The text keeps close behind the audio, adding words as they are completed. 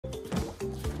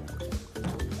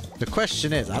The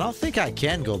question is, I don't think I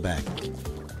can go back.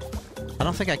 I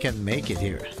don't think I can make it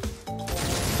here.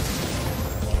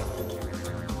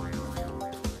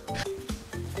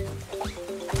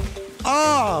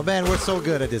 Oh, man, we're so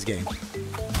good at this game.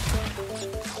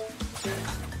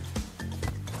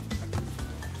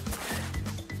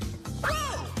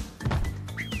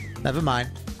 Never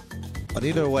mind. But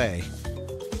either way.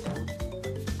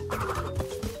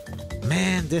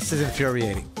 Man, this is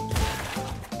infuriating.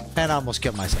 And I almost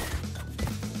killed myself.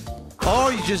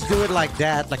 Or you just do it like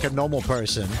that, like a normal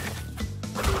person.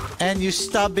 And you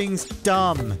stop being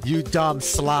dumb, you dumb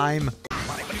slime.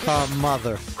 Oh,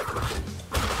 mother.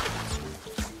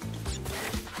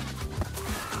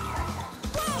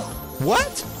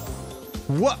 What?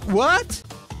 What?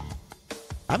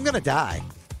 I'm gonna die.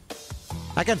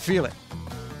 I can feel it.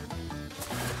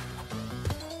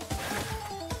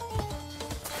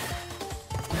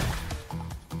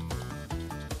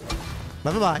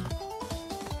 Never mind.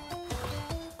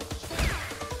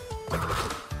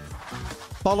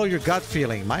 Follow your gut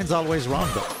feeling. Mine's always wrong,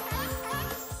 though.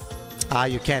 Ah,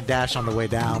 you can't dash on the way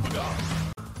down.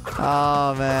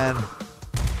 Oh, man.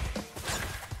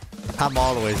 I'm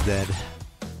always dead.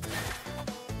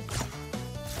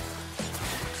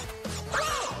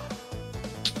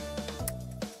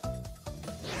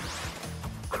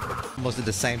 Almost did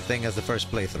the same thing as the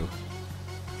first playthrough.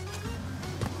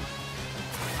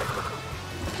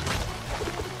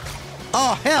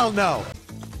 Oh, hell no!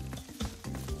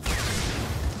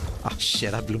 Oh,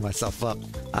 shit, I blew myself up.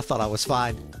 I thought I was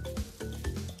fine.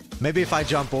 Maybe if I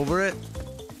jump over it?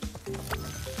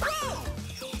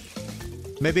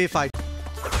 Maybe if I...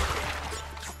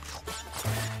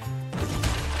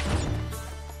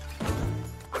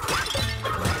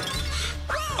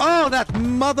 Oh, that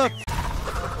mother...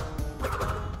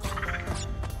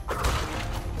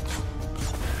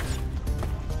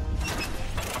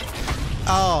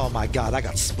 Oh my god, I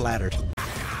got splattered.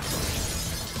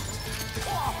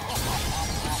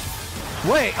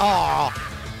 Wait, oh,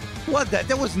 what the?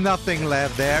 There was nothing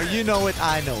left there. You know it,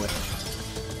 I know it.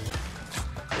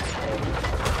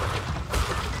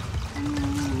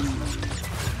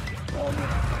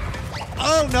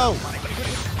 Oh no!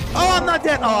 Oh, I'm not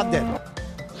dead. Oh, I'm dead.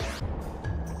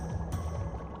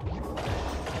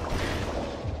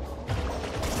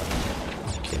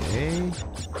 Okay.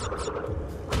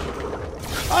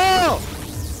 Oh!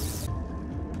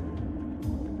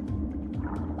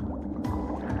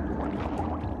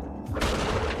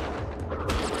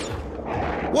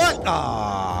 What?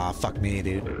 Ah, fuck me,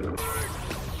 dude.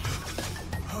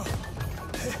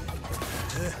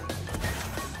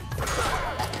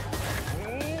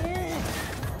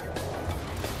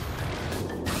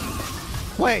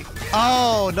 Wait.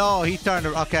 Oh, no, he turned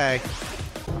around. Okay.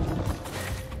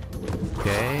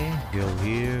 Okay, go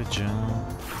here, jump.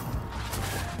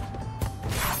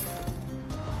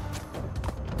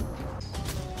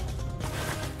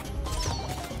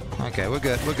 Okay, we're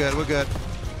good, we're good, we're good.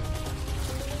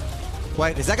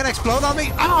 Wait, is that gonna explode on me?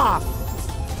 Ah!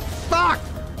 Fuck!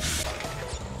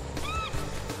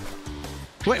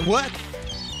 Wait, what?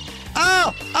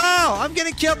 Oh! Oh! I'm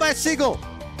getting killed by a seagull!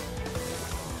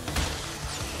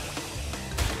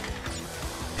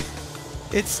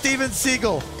 It's Steven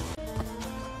Seagal.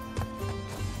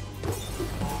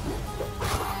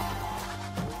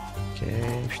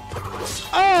 Okay.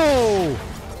 Oh!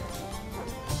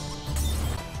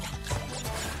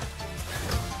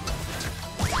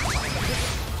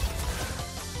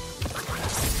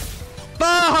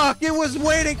 Fuck! It was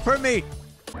waiting for me!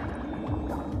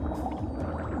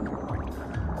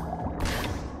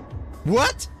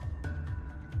 What?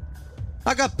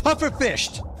 I got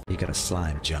pufferfished! You got a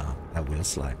slime jump. I will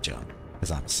slime jump.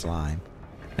 Because I'm a slime.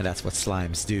 And that's what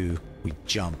slimes do. We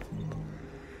jump.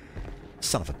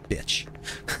 Son of a bitch.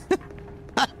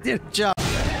 I didn't jump.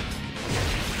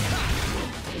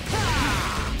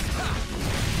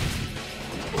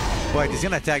 Wait, he's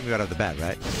gonna attack me right off the bat,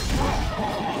 right?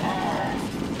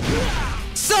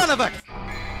 Son of a...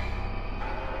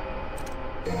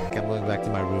 Okay, I'm going back to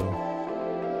my room.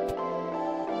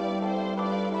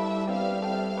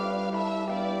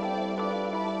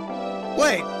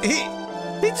 Wait, he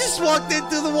just walked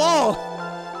into the wall.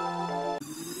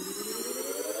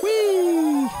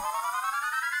 Whee!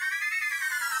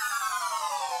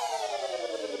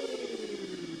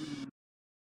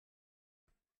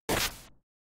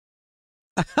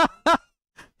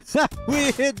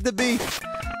 We hit the beat.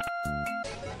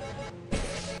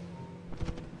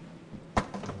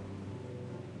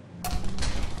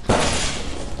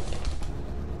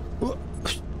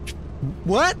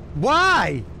 What?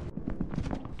 Why?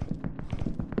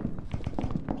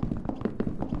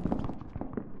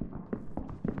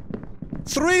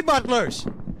 3 butlers!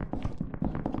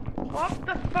 What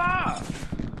the fuck?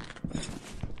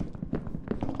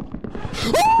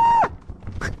 Ah!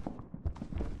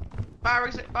 Fire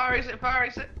exit, fire exit, fire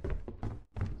exit.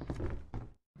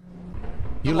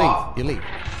 You What? leave, you leave.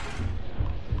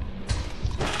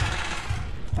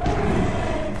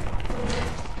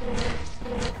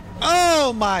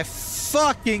 Oh my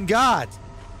fucking god!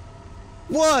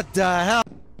 What the hell?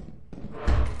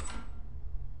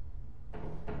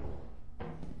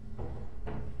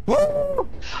 Woo!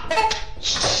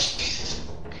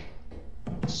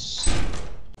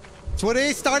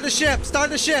 20, start the ship! Start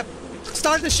the ship!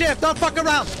 Start the ship! Don't fuck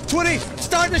around! 20,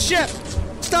 start the ship!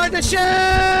 Start the ship!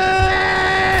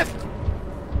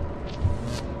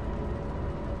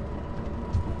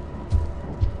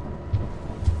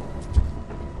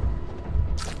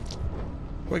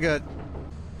 We're good.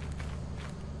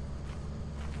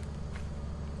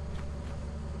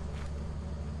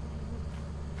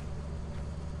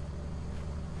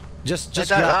 Just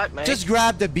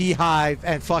grab the beehive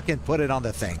and fucking put it on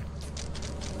the thing.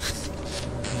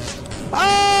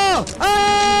 Oh!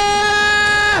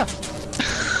 Ah!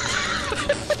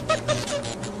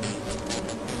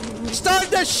 Start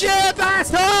the ship,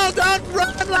 asshole! Don't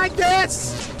run like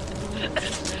this!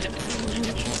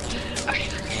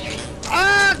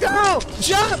 Ah, go!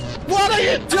 Jump! What are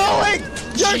you doing?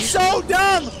 You're so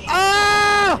dumb!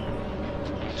 Ah!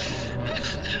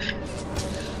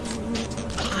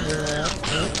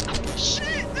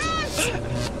 Shit, no!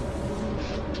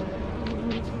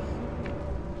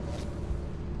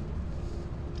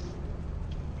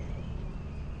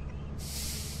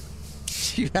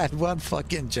 You had one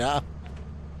fucking job.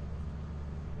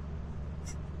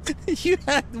 You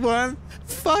had one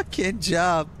fucking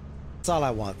job. That's all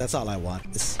I want. That's all I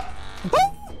want.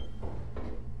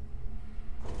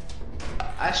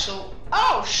 I shall.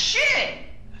 Oh shit!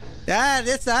 Yeah,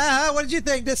 this time. What did you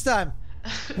think this time?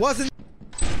 Wasn't.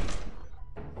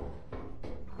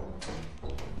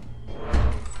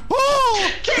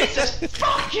 Oh! Jesus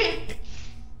fucking!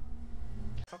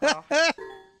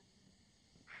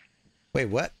 Wait,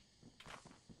 what?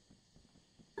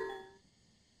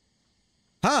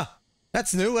 Huh?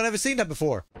 That's new. I've never seen that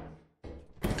before.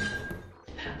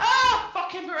 Ah,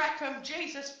 fucking Barackham,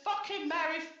 Jesus, fucking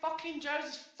Mary, fucking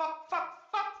Joseph, fuck.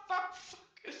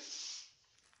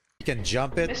 You can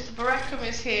jump it. Mr. Barackham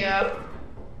is here.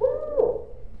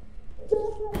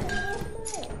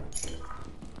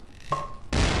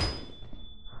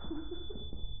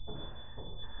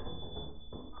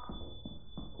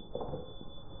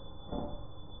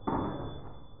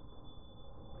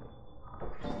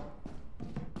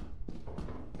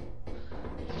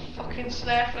 Fucking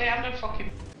Snarefly, I'm no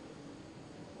fucking.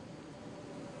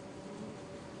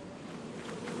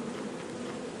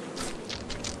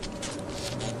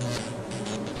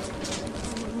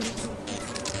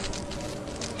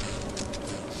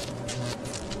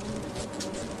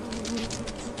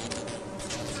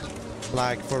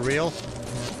 Like, for real?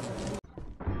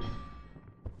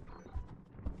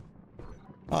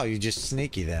 Oh, you're just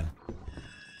sneaky then.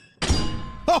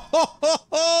 Ho ho ho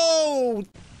ho!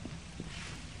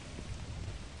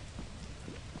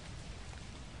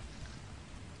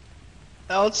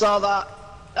 Oh, it's all that.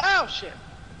 Oh shit.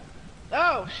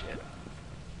 Oh shit.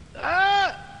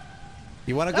 Ah!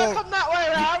 You wanna Don't go? come that way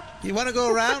around. You wanna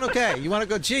go around? Okay. You wanna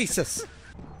go? Jesus.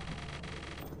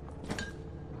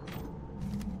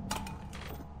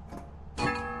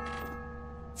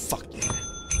 Fuck.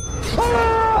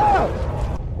 Ah!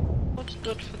 What's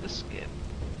good for the skin?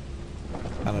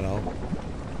 I don't know.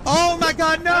 Oh my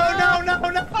god, no, no, no, no,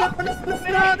 no,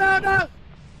 no, no, no, no!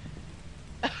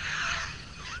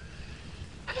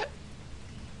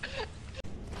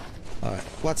 Alright,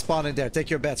 what's spawning there? Take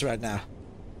your bets right now.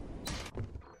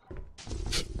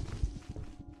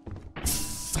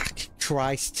 Fuck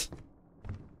Christ.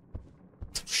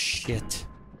 Shit.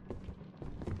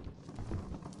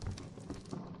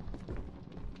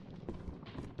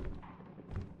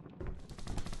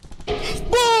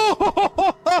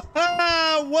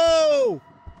 Whoa!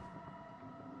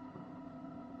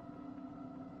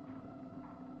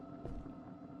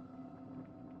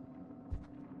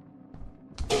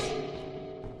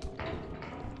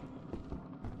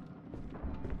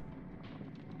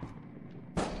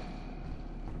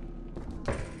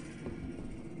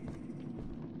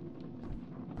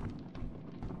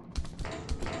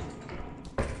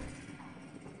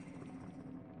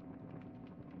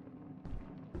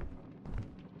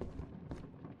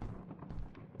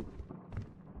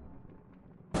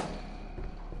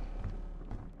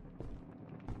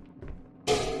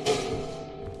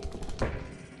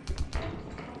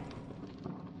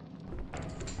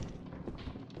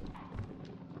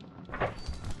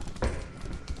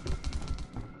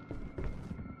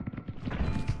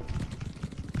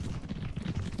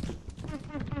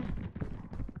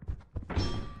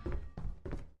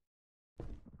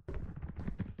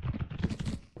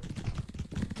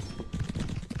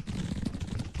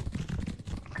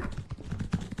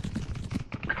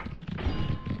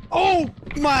 Oh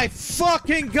my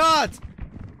fucking god!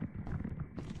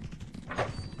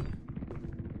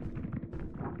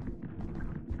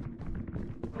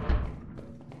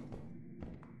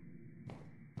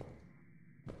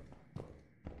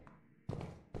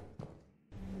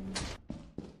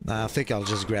 Nah, I think I'll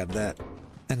just grab that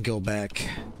and go back.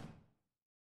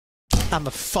 I'm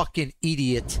a fucking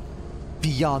idiot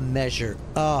beyond measure.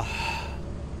 Ugh.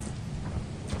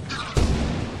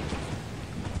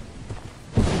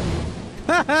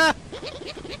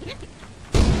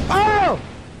 Oh!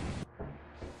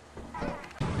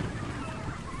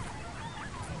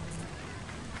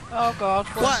 Oh god.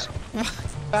 What?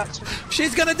 That's...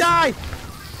 She's gonna die!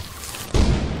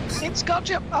 It's got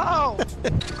you. Oh!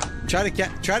 Try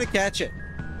to catch it.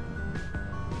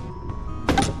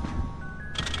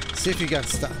 See if you got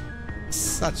stuck.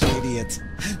 Such an idiot.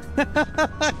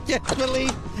 I can't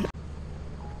believe.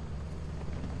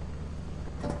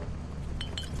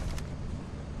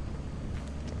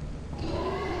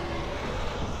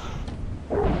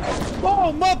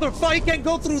 Oh, motherfucker, you can't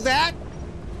go through that?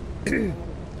 You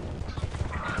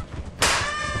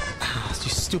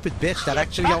stupid bitch, that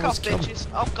actually Back almost off, killed me. bitches.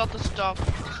 I've got the stuff.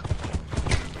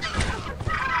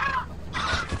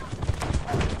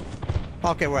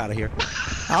 Okay, we're out of here.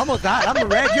 I almost died. I'm a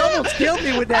red. You almost killed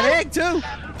me with that egg, too.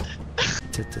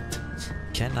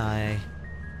 Can I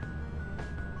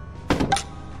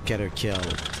get her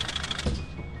killed?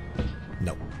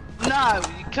 No. No,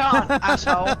 you can't,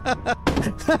 asshole.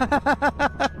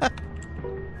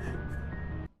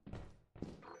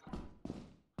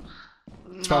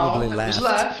 Probably no, left.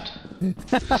 left.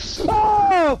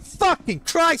 Oh, fucking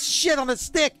Christ, shit on a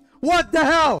stick. What the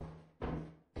hell?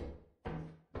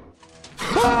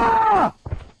 Ah!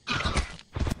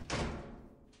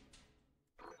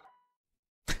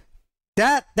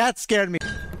 That scared me.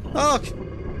 Okay.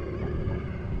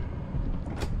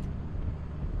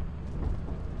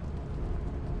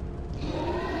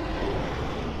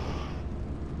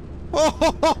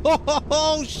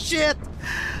 Oh, shit.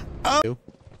 Oh.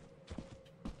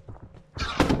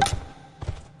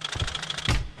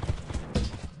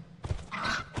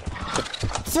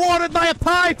 Thwarted by a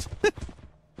pipe!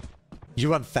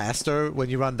 You run faster when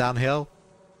you run downhill?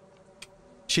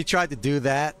 She tried to do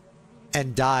that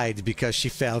and died because she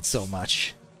failed so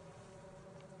much.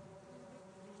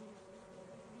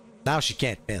 Now she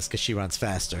can't miss because she runs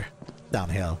faster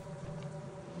downhill.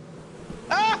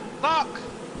 Ah! Fuck!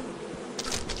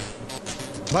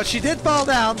 But she did fall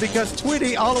down because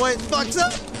Twitty all the way fucks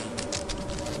up.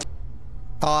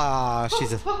 Ah,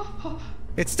 she's a...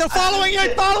 It's still following you!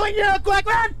 It's following you! Quick,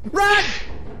 run! Run!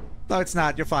 No, it's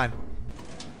not. You're fine.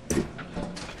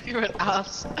 You're an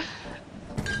ass.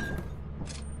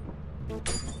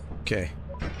 Okay.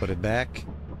 Put it back.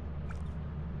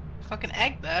 Fucking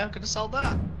egg there. I could have sold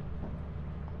that.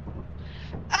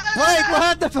 Wait,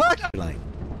 what the fuck? Like...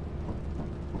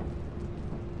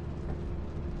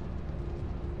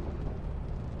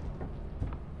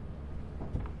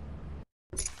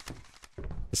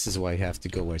 This is why you have to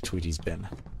go where Tweety's been.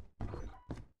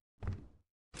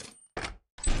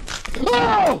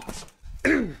 No!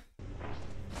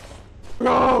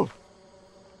 No!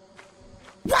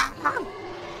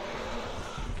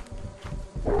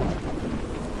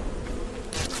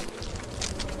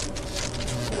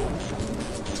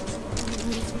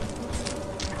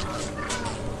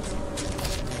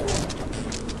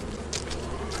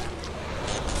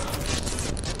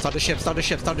 Start the ship, start the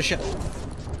ship, start the ship.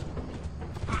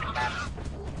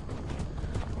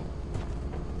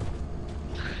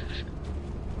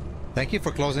 Thank you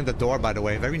for closing the door, by the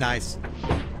way. Very nice.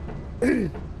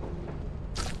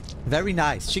 Very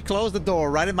nice. She closed the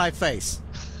door right in my face.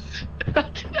 I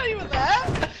didn't know you were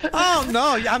there. Oh,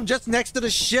 no. I'm just next to the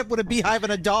ship with a beehive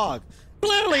and a dog.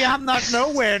 Clearly, I'm not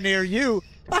nowhere near you.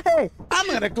 But hey, I'm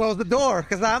going to close the door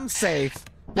because I'm safe.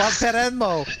 While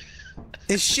Perhenmo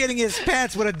is shitting his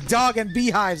pants with a dog and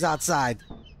beehives outside.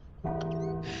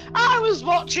 I was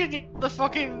watching the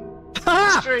fucking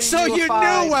stream. So you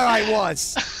fine. knew where I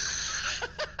was.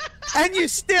 And you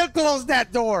still closed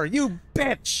that door, you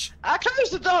bitch! I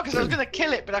closed the door because I was going to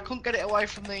kill it, but I couldn't get it away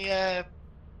from the,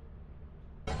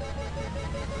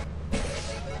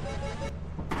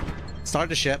 Start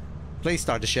the ship. Please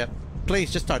start the ship.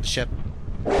 Please, just start the ship.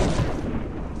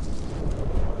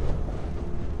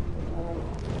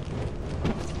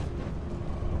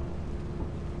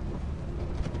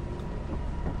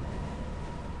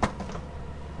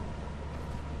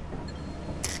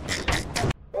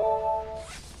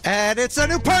 And it's a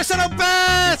new personal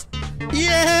best!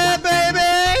 Yeah,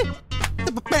 baby!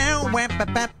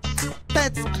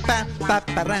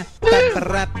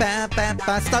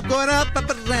 Stop going up.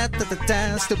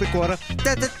 Stupid quarter.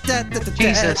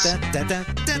 Jesus.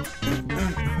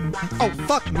 Oh,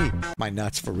 fuck me. My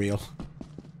nuts for real.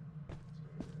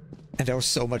 And there was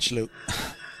so much loot.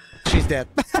 She's dead.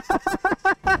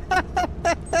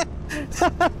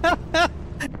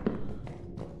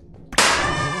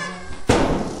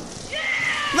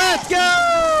 Let's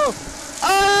go!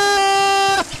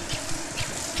 Ah!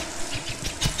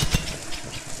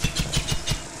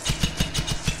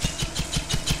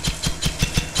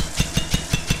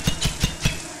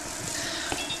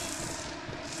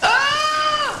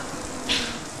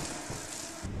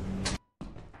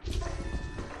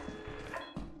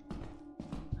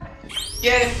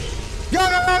 Get it. Go,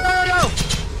 go, go, go, go!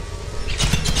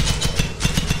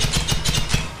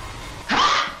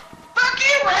 Fuck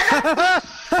you, Rick!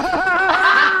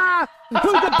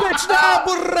 Who's the bitch now,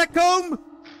 Burracom?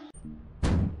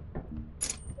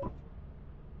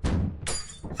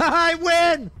 I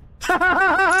win!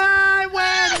 I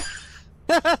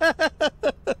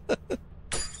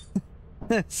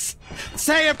win!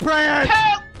 Say a prayer!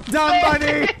 Help! Dumb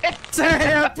bunny!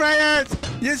 Say a prayer!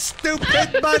 You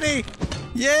stupid bunny!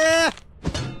 Yeah!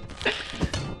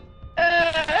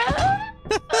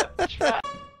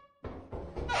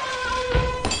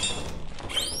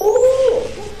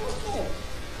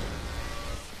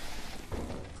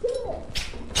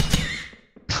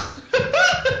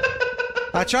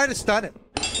 I tried to stun it.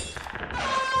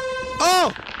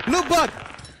 Oh! Loot bug!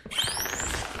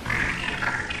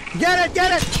 Get it!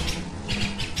 Get it!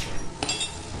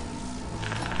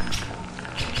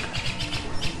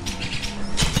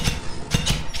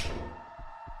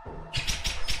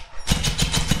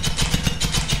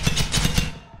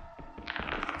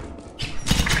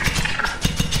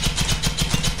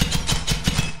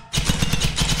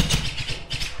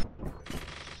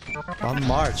 On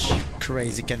March,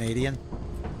 crazy Canadian.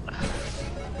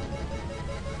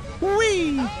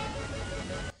 Whee!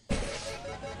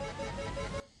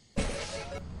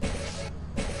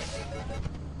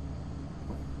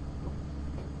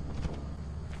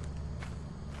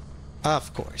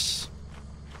 Of course.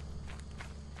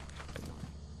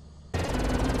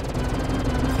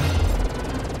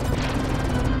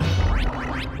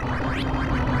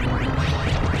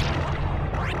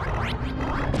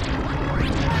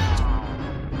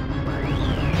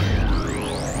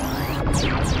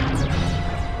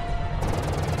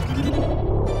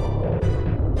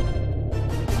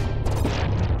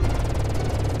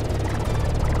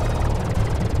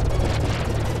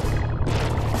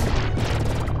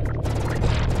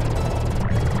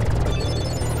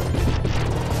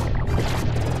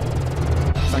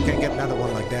 I can't get another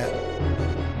one like that.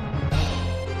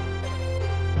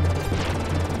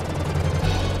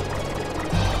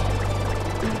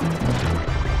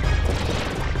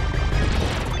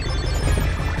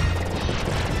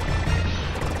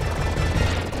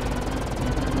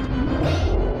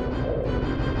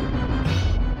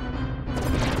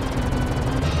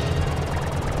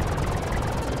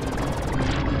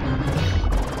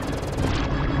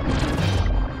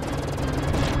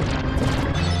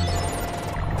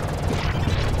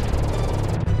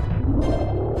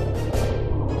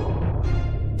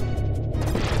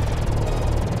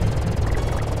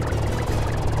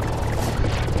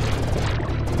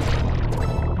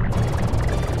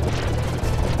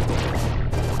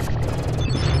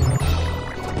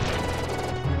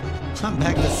 I'm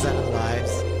back to 7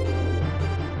 lives.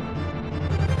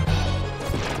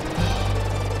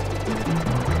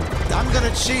 I'm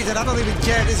gonna cheat and I don't even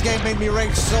care. This game made me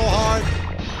rage so hard.